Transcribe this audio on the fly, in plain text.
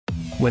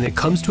When it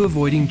comes to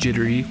avoiding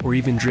jittery or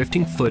even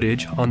drifting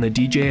footage on the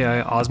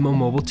DJI Osmo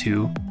Mobile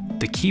 2,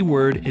 the key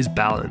word is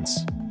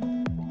balance.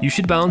 You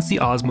should balance the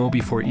Osmo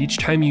before each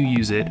time you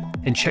use it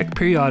and check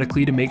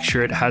periodically to make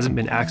sure it hasn't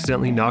been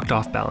accidentally knocked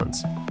off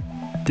balance.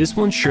 This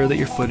will ensure that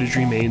your footage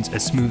remains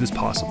as smooth as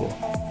possible.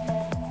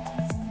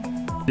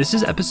 This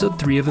is episode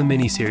 3 of a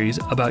mini-series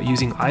about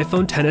using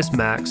iPhone XS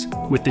Max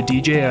with the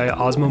DJI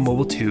Osmo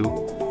Mobile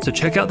 2, so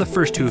check out the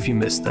first 2 if you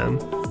missed them,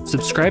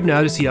 subscribe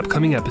now to see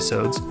upcoming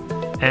episodes,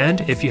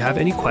 and if you have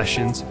any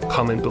questions,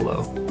 comment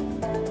below.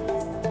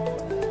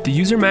 The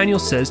user manual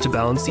says to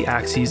balance the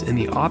axes in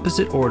the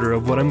opposite order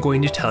of what I'm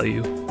going to tell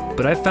you,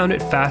 but I've found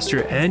it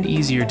faster and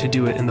easier to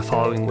do it in the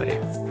following way.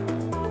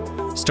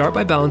 Start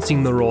by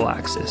balancing the roll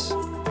axis.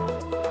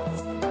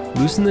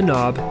 Loosen the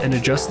knob and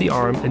adjust the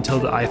arm until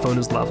the iPhone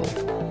is level.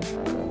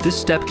 This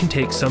step can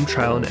take some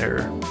trial and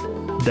error.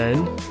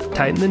 Then,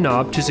 tighten the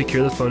knob to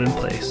secure the phone in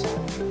place.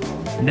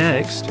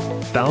 Next,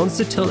 balance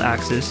the tilt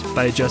axis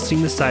by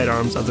adjusting the side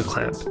arms of the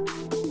clamp.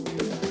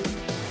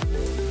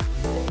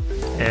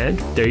 And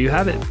there you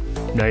have it.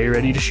 Now you're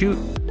ready to shoot.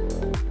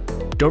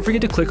 Don't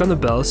forget to click on the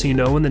bell so you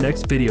know when the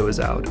next video is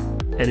out.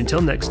 And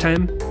until next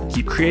time,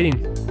 keep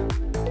creating.